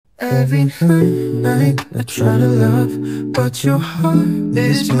Every night I try to love, but your heart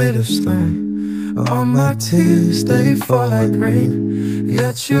is made of stone. All my tears, they fall like rain,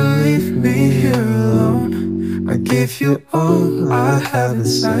 yet you leave me here alone. I give you all I have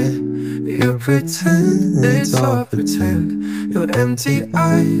inside. You pretend it's all pretend. Your empty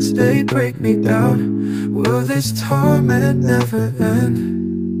eyes, they break me down. Will this torment never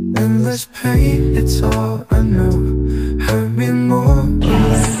end? Endless pain, it's all I know. Hurt me more.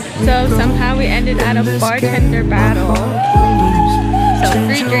 So somehow we ended at a bartender battle. So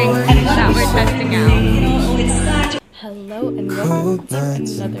free drinks that we're testing out. Hello and welcome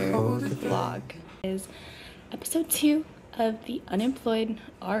to another vlog. Is episode 2 of the Unemployed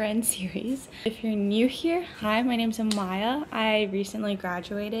RN series. If you're new here, hi, my name's Amaya. I recently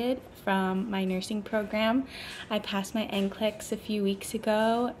graduated from my nursing program. I passed my NCLEX a few weeks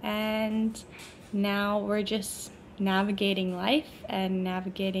ago, and now we're just navigating life and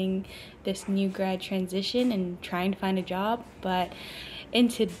navigating this new grad transition and trying to find a job. But in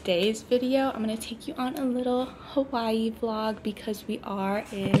today's video, I'm gonna take you on a little Hawaii vlog because we are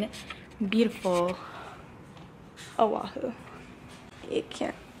in beautiful Oahu.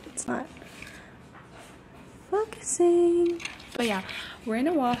 It's not focusing. But yeah, we're in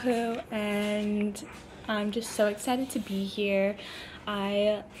Oahu and I'm just so excited to be here.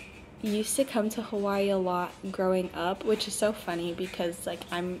 I used to come to Hawaii a lot growing up, which is so funny because, like,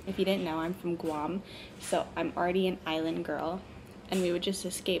 if you didn't know, I'm from Guam, so I'm already an island girl, and we would just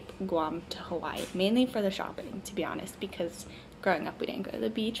escape Guam to Hawaii, mainly for the shopping, to be honest, because growing up we didn't go to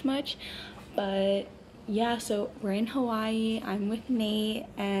the beach much. But yeah, so we're in Hawaii, I'm with Nate,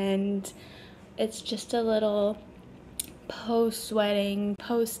 and it's just a little post-wedding,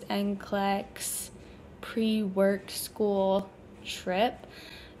 post-NCLEX, pre-work school trip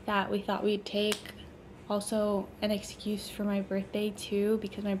that we thought we'd take. Also an excuse for my birthday too,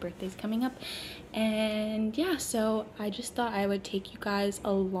 because my birthday's coming up. And yeah, so I just thought I would take you guys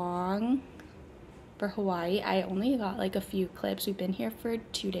along for Hawaii. I only got like a few clips. We've been here for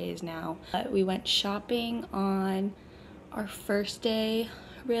 2 days now. But we went shopping on our first day,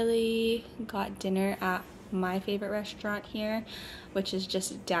 really got dinner at my favorite restaurant here, which is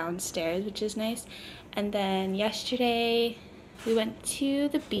just downstairs, which is nice. And then yesterday we went to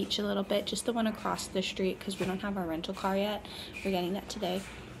the beach a little bit, just the one across the street, because we don't have our rental car yet. We're getting that today.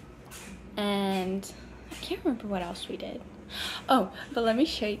 And I can't remember what else we did. Oh, but let me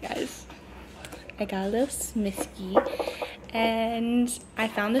show you guys. I got a little smisky, and I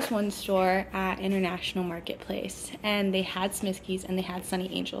found this one store at International Marketplace, and they had smiskies and they had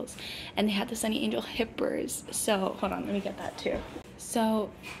Sunny Angels, and they had the Sunny Angel hippers. So hold on, let me get that too.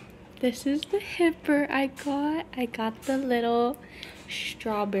 So this is the hipper I got. I got the little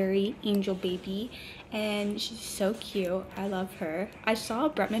strawberry angel baby, and she's so cute. I love her. I saw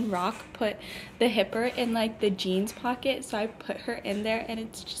Bretman Rock put the hipper in like the jeans pocket, so I put her in there, and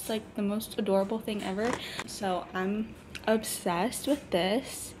it's just like the most adorable thing ever. So I'm obsessed with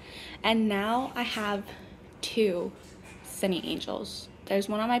this. And now I have 2 Sunny Angels. There's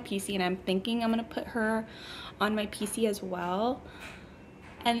one on my PC, and I'm thinking I'm gonna put her on my PC as well.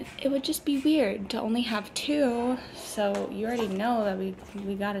 And it would just be weird to only have 2, so you already know that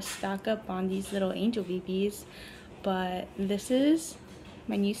we gotta stock up on these little angel babies. But this is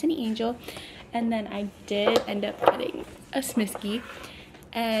my new Sunny Angel, and then I did end up getting a Smisky,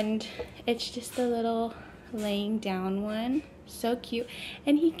 and it's just a little laying down one, so cute.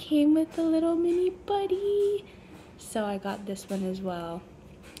 And he came with a little mini buddy, so I got this one as well.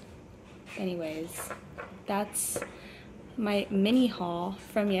 Anyways, that's my mini haul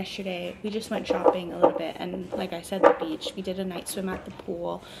from yesterday. We just went shopping a little bit, and like I said, the beach. We did a night swim at the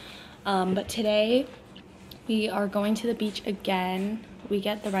pool. But today we are going to the beach again. We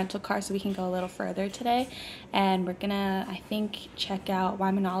get the rental car so we can go a little further today, and we're gonna, I think, check out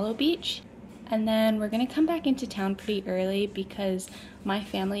Waimanalo Beach, and then we're gonna come back into town pretty early because my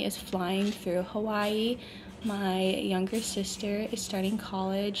family is flying through Hawaii. My younger sister is starting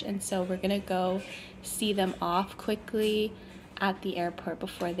college, and so we're gonna go see them off quickly at the airport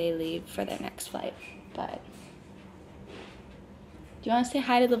before they leave for their next flight. But do you want to say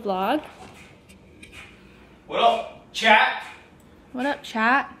hi to the vlog? What up, chat? What up,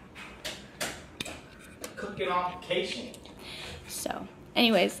 chat? Cooking on vacation. So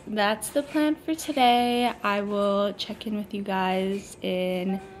anyways, that's the plan for today. I will check in with you guys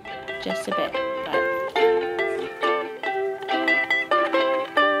in just a bit.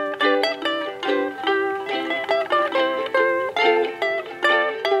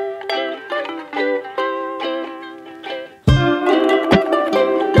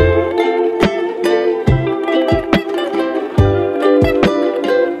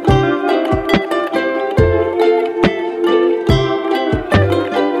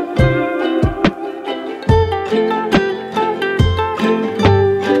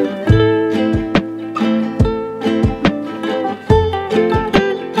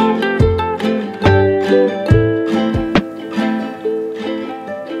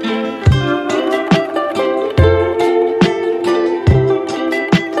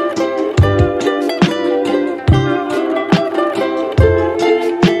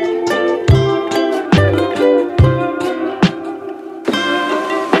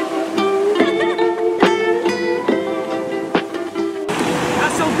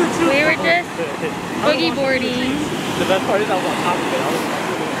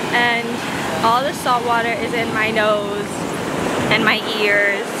 All the salt water is in my nose and my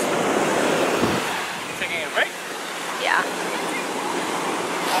ears. Taking a break? Yeah.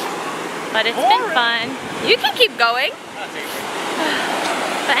 But it's been fun. You can keep going.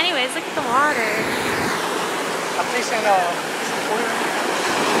 But anyways, look at the water. I'm tasting we're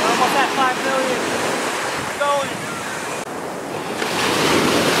almost at 5 million. We're going.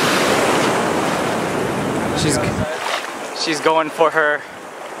 She's going for her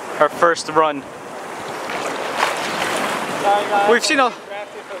first run.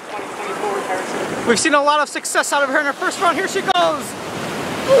 We've seen a lot of success out of her in her first run. Here she goes.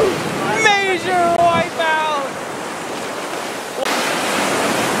 Major wipeout.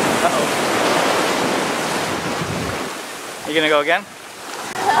 Uh-oh. You gonna go again?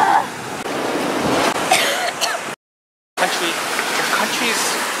 Your country's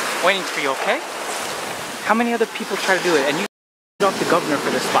waiting for you, okay? How many other people try to do it and you off the governor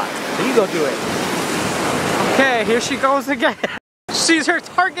for this spot? So you go do it. Okay, here she goes again. She's her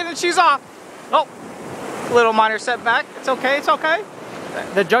target and she's off. Oh, little minor setback. It's okay, it's okay.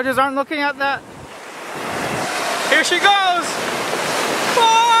 The judges aren't looking at that. Here she goes.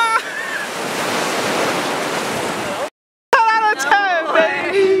 Oh! 10 out of 10,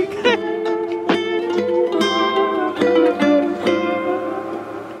 baby.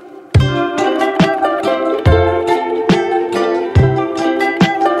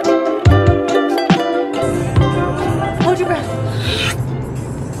 Hold your breath.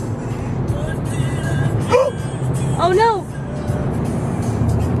 Oh no!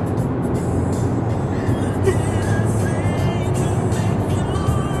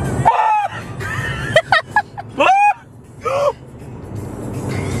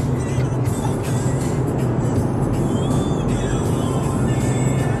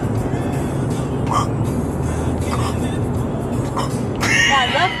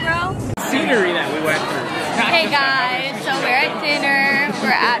 Scenery that we went through. Hey guys, so we're at dinner.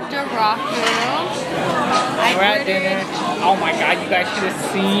 We're at Duraku. We're at dinner. Oh my god, you guys should have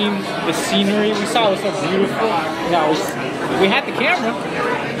seen the scenery. We saw it was so beautiful. No, we had the camera.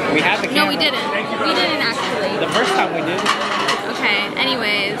 We had the camera. No, we didn't. We didn't actually. The first time we did. Okay,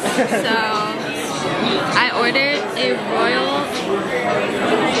 anyways, so I ordered a royal.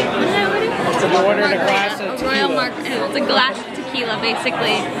 What did I order? So we ordered a glass of tequila. A royal it's a glass of tequila,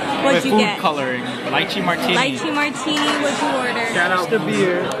 basically. What'd you food get? Coloring. Lychee martini. Lychee martini. What'd you order? Shout out the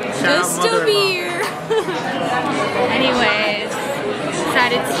beer. Just a beer. Anyways,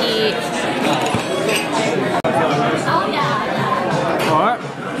 decided to eat. Oh yeah. What?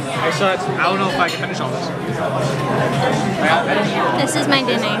 I don't know if I can finish all this. This is my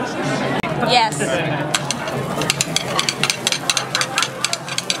dinner. Yes.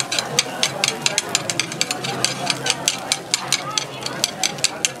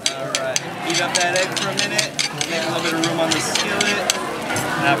 Heat up that egg for a minute, make a little bit of room on the skillet.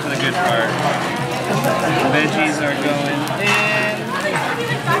 Now for the good part. The veggies are going in.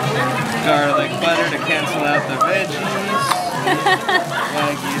 Garlic butter to cancel out the veggies.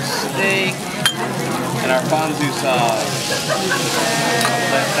 Wagyu steak. And our ponzu sauce.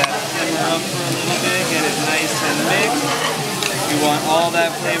 Let that simmer up for a little bit, get it nice and mixed. You want all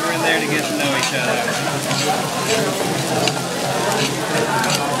that flavor in there to get to know each other.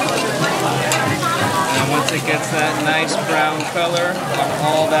 And once it gets that nice brown color on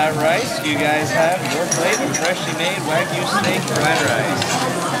all that rice, you guys have your plate of freshly made Wagyu steak fried rice.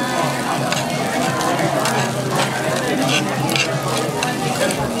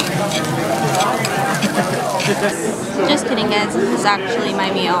 Just kidding, guys. This is actually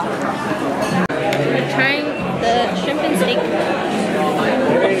my meal. We're trying the shrimp and steak.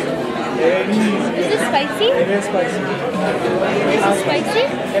 Is this spicy? It is spicy. Is it spicy?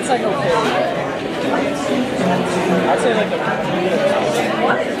 It's like okay. I'd say like the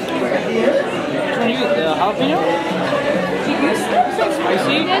jalapeno? Is that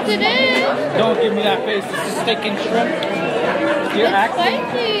spicy? Yes, it is. Don't give me that face. This is steak and shrimp. You're It's acting.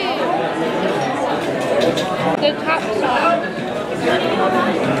 spicy. The top sauce.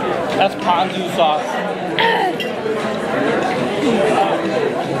 That's ponzu sauce.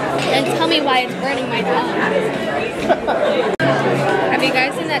 And tell me why it's burning my tongue. Have you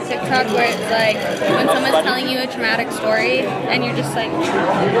guys seen that TikTok where it's like when someone's telling you a traumatic story and you're just like,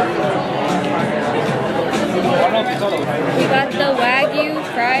 we got the Wagyu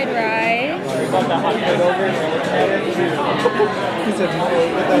fried rice.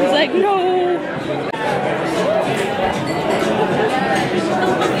 He's like, no.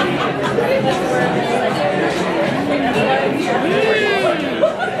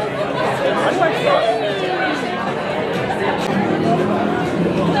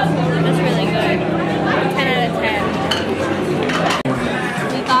 That's really good.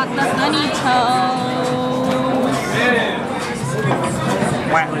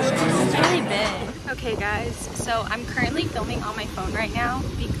 Hey guys, so I'm currently filming on my phone right now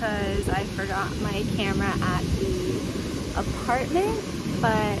because I forgot my camera at the apartment,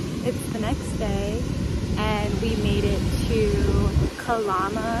 but it's the next day and we made it to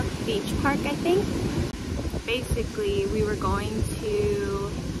Kalama Beach Park, I think. Basically, we were going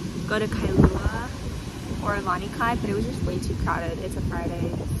to go to Kailua or Lanikai, but it was just way too crowded. It's a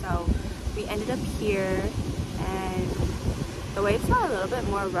Friday, so we ended up here, and the waves are a little bit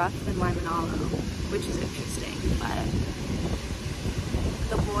more rough than Waimanalo, which is interesting, but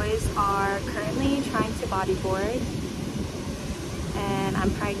the boys are currently trying to bodyboard, and I'm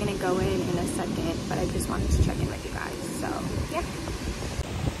probably gonna go in a second, but I just wanted to check in with you guys, so yeah.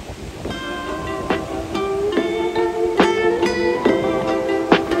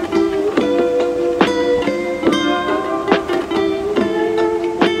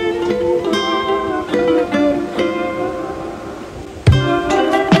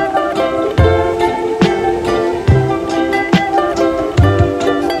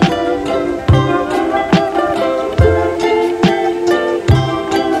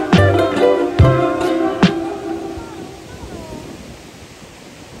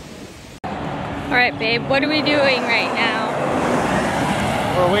 Alright babe, what are we doing right now?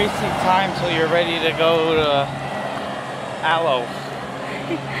 We're wasting time till you're ready to go to Aloe.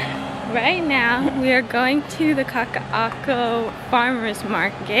 Right now, we are going to the Kaka'ako Farmers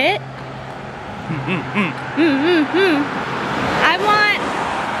Market.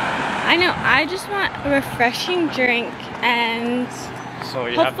 I just want a refreshing drink and So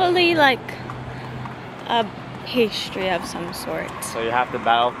you hopefully like a pastry of some sort. So you have to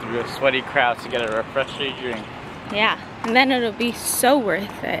battle through a sweaty crowd to get a refreshing drink. Yeah, and then it'll be so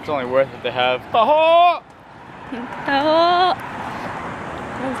worth it. It's only worth it to have taho! Taho!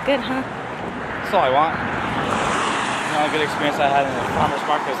 That was good, huh? That's all I want. The only good experience I had in the farmers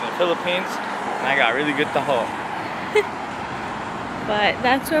market was in the Philippines, and I got really good taho. But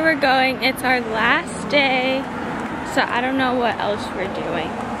that's where we're going. It's our last day, so I don't know what else we're doing.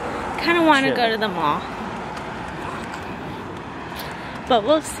 Kind of want to go to the mall, but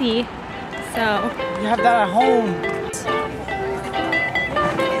we'll see. So you have that at home.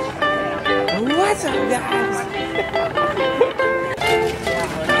 What's up, guys?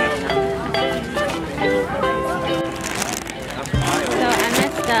 So I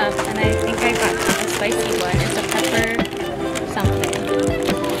messed up, and I think I got a spicy one. It's a pepper something.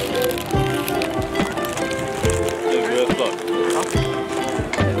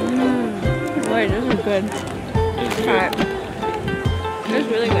 Boy, this is good. It's Try it. It's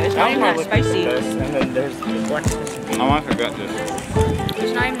really good. It's not even that spicy. And then there's the breakfast. Oh, I forgot this.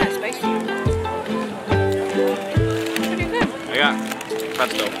 It's not even that spicy. Pretty good. I got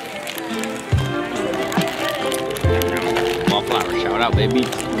presto. Wallflower, shout out, baby.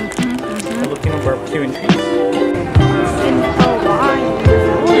 Filipino barbecue and cheese. In Hawaii.